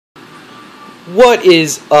What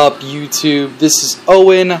is up, YouTube? This is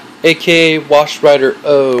Owen, aka Washrider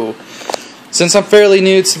O. Since I'm fairly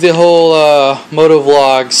new to the whole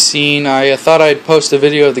motovlog scene, I thought I'd post a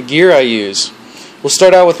video of the gear I use. We'll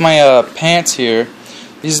start out with my pants here.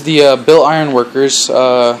 These are the Bill Iron Workers.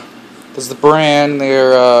 This is the brand.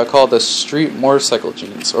 They're called the Street Motorcycle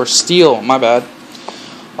Jeans, or Steel. My bad.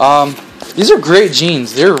 These are great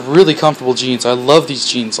jeans. They're really comfortable jeans. I love these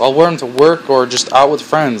jeans. I'll wear them to work or just out with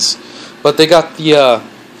friends. But they got the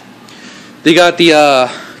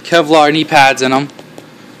Kevlar knee pads in them.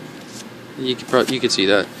 You can see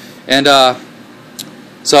that, and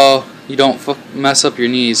so you don't mess up your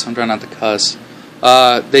knees. I'm trying not to cuss.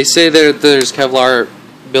 They say there's Kevlar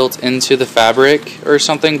built into the fabric or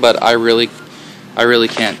something, but I really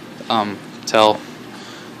can't tell.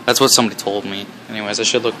 That's what somebody told me. Anyways, I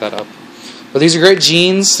should look that up. But these are great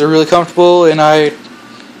jeans. They're really comfortable, and I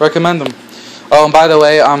recommend them. Oh, and by the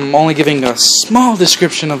way, I'm only giving a small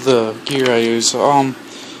description of the gear I use. I'll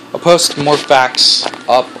post more facts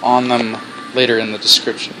up on them later in the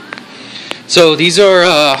description. So these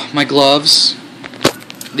are my gloves.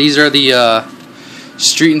 These are the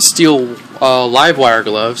Street and Steel live wire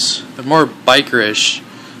gloves. They're more bikerish,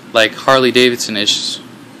 like Harley Davidson-ish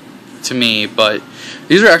to me, but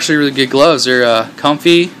these are actually really good gloves. They're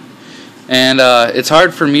comfy. And it's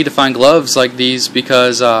hard for me to find gloves like these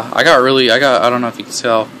because I don't know if you can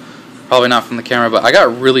tell, probably not from the camera, but I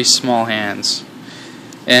got really small hands.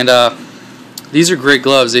 And these are great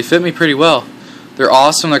gloves. They fit me pretty well. They're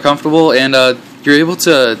awesome, they're comfortable, and you're able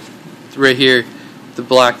to, right here, the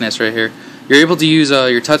blackness right here, you're able to use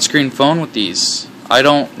your touchscreen phone with these. I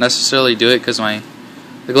don't necessarily do it because the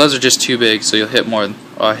gloves are just too big, so you'll hit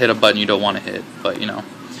hit a button you don't want to hit, but you know.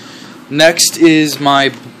 Next is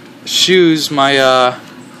my shoes, my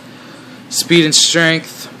Speed and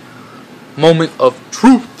Strength Moment of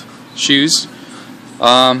Truth shoes.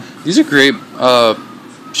 These are great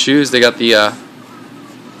shoes. They got the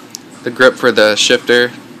grip for the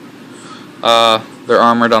shifter. They're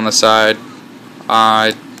armored on the side.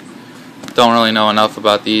 I don't really know enough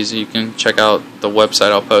about these. You can check out the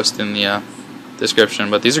website I'll post in the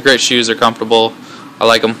description. But these are great shoes. They're comfortable. I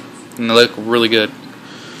like them, and they look really good.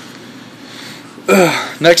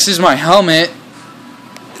 Next is my helmet.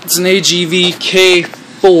 It's an AGV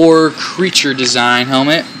K4 Creature Design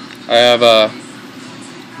helmet. I have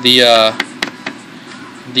the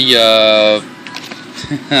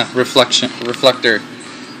reflector.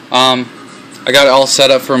 I got it all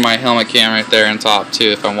set up for my helmet cam right there on top too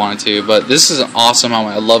if I wanted to. But this is an awesome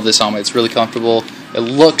helmet. I love this helmet. It's really comfortable. It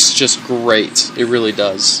looks just great. It really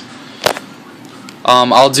does.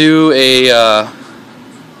 I'll do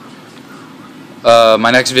my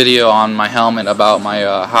next video on my helmet about my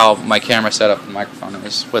how my camera setup and microphone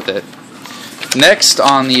is with it. Next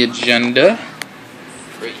on the agenda,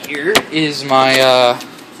 right here, is my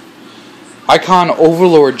Icon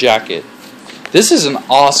Overlord jacket. This is an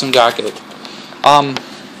awesome jacket. I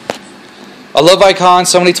love Icon.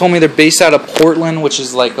 Somebody told me they're based out of Portland, which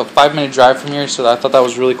is like a 5-minute drive from here, so I thought that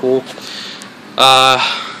was really cool.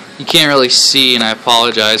 You can't really see, and I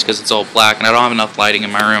apologize because it's all black, and I don't have enough lighting in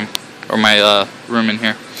my room. Or my room in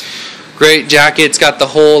here. Great jacket. It's got the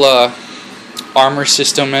whole armor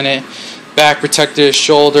system in it. Back protector,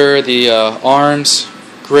 shoulder, the arms.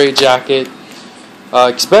 Great jacket.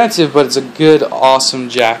 Expensive, but it's a good, awesome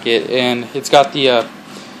jacket. And it's got the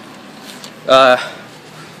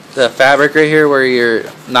fabric right here where you're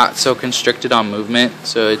not so constricted on movement,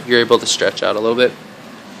 so you're able to stretch out a little bit.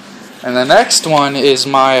 And the next one is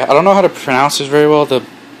my, I don't know how to pronounce this very well, the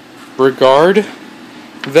Brigard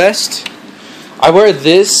vest. I wear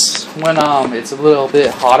this when it's a little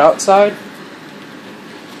bit hot outside,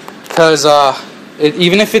 because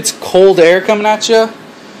even if it's cold air coming at you,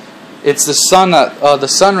 it's the sun that the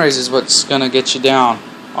sun rays is what's gonna get you down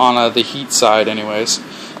on the heat side, anyways.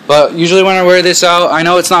 But usually when I wear this out, I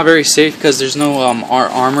know it's not very safe because there's no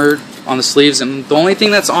armor on the sleeves, and the only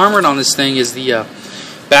thing that's armored on this thing is the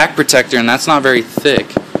back protector, and that's not very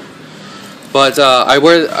thick. But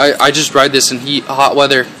I just ride this in hot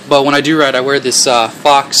weather. But when I do ride, I wear this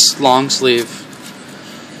Fox long sleeve.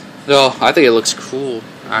 So I think it looks cool,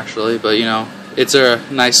 actually. But you know, it's a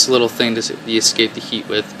nice little thing to escape the heat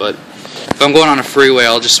with. But if I'm going on a freeway,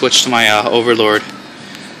 I'll just switch to my Overlord,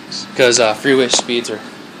 because freeway speeds are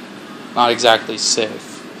not exactly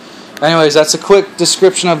safe. Anyways, that's a quick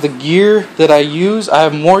description of the gear that I use. I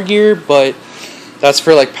have more gear, but that's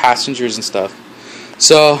for like passengers and stuff.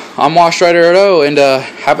 So, I'm Washrider O, and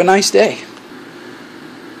have a nice day.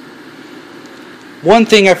 One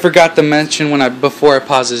thing I forgot to mention before I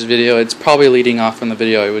pause this video, it's probably leading off from the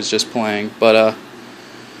video I was just playing, but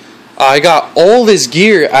I got all this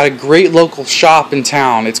gear at a great local shop in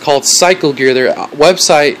town. It's called Cycle Gear. Their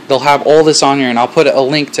website, they'll have all this on here, and I'll put a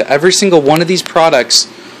link to every single one of these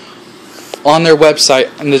products on their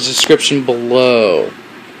website in the description below.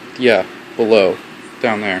 Yeah, below,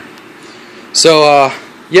 down there. So,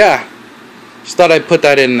 yeah, just thought I'd put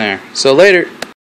that in there. So later.